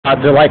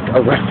They're like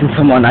arresting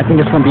someone. I think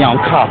it's gonna be on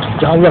cops.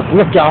 Y'all look,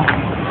 y'all.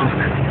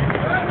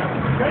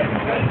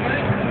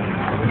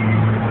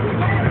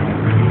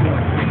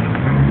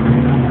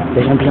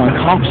 They're gonna be on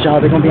cops,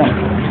 y'all. They're gonna be on.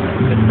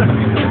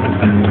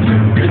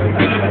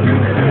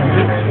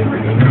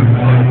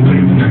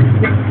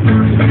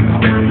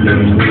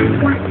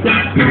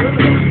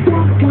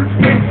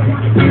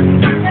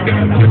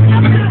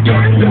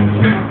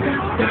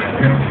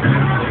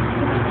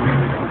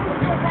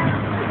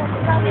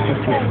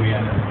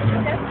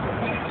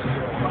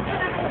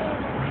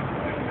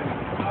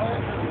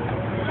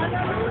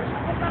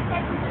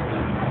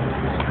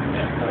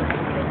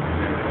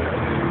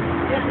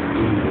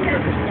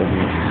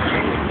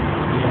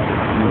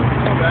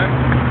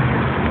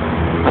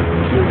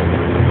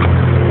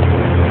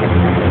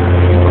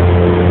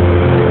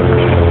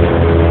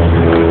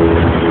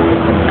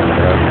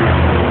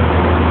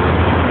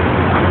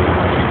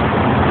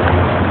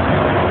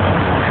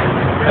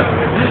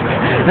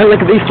 Hey,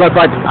 look at these trucks.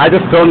 I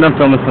just filmed them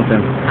filming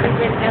something.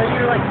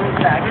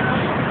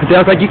 They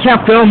was like, you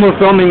can't film, we're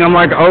filming. I'm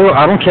like, oh,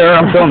 I don't care,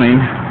 I'm filming.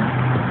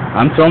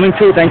 I'm filming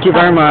too, thank you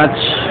very much.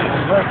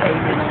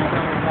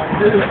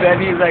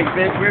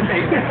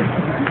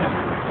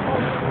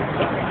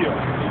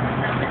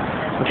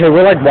 Okay,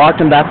 we're like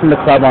walking back from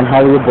the club on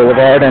Hollywood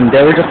Boulevard, and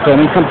they were just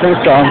filming something,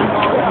 so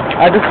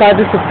I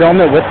decided to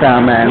film it with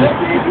them, and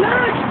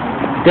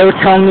they were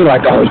telling me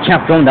like, oh, you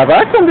can't film that, but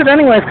I filmed it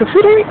anyways, because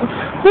who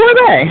are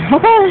they?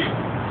 Okay.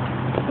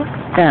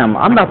 Damn,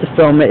 I'm about to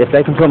film it. If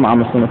they can film it,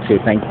 I'm gonna film it too.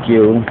 Thank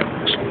you.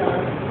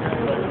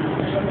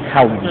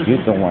 How you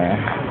doing?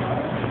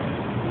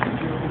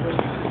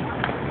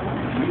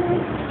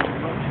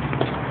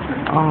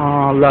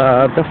 Oh,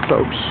 love, they're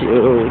so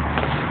cute.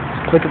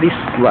 Look at these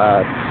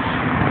sluts.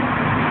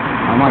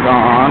 Oh my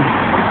god.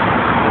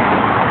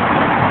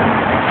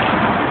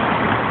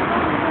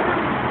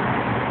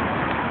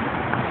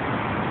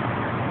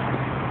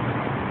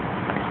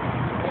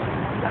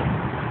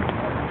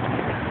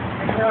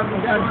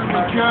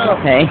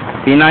 Hey,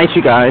 be nice,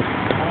 you guys.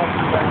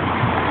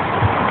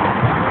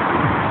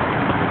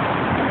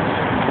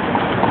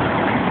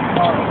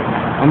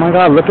 Oh my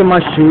god, look at my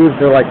shoes.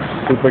 They're like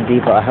super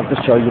deep. I have to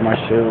show you my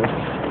shoes.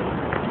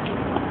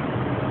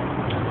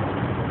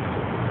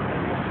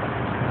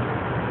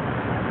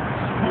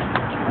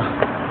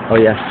 Oh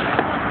yes.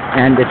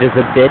 And it is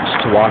a bitch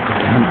to walk with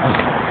them. Oh.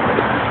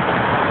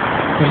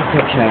 But it's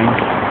okay.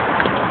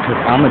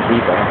 Because I'm a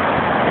diva.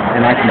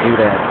 And I can do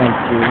that. Thank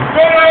you.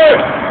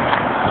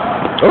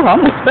 Oh,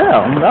 I'm gonna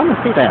spell. I'm gonna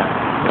see that.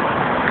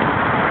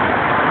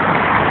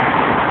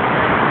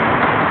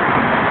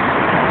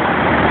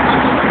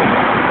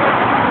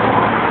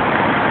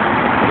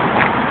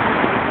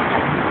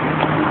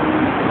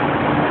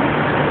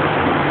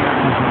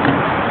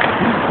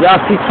 Y'all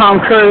see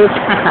Tom Cruise?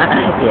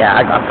 Yeah,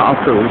 I got Tom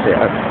Cruise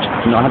there.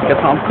 You know how to get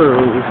Tom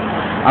Cruise.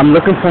 I'm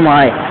looking for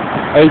my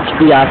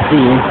HBIC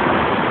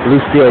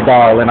Lucille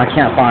doll, and I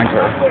can't find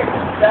her.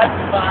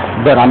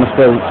 But I'm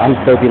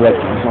still be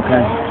looking,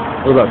 okay?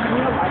 Oh, look.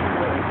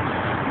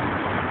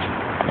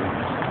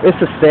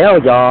 It's a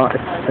sale, y'all. It's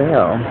a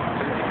sale.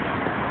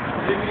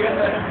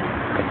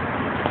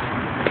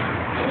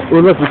 Oh,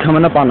 look, we're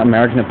coming up on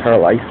American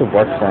Apparel. I used to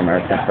work for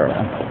American Apparel.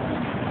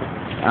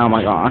 Oh,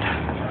 my God.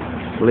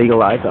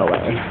 Legalize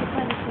LA.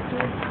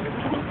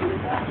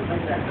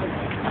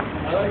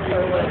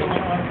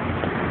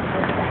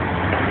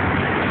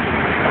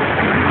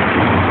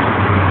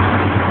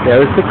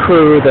 There's the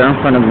crew. They're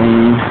in front of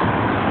me.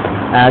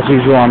 As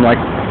usual, I'm like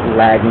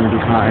lagging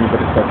behind,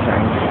 but it's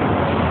okay.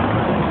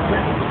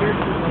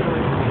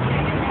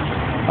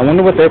 I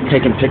wonder what they're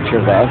taking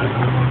pictures of.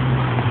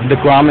 The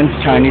Grauman's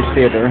Chinese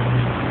Theater.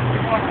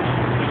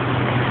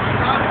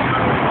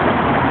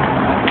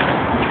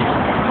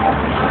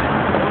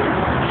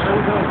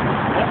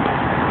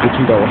 We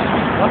can go.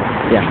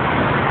 Yeah.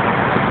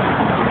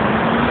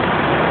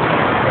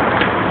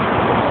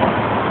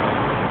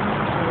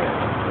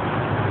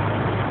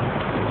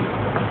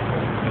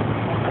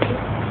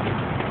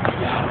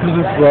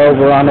 Well,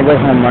 we're on the way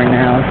home right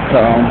now, so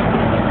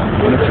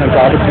I'm going to drink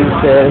all the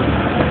juices.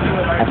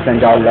 I send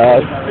y'all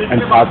love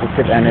and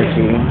positive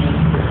energy.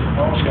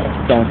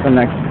 So until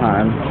next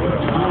time.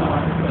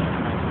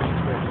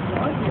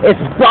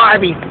 It's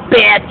Barbie,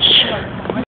 bitch!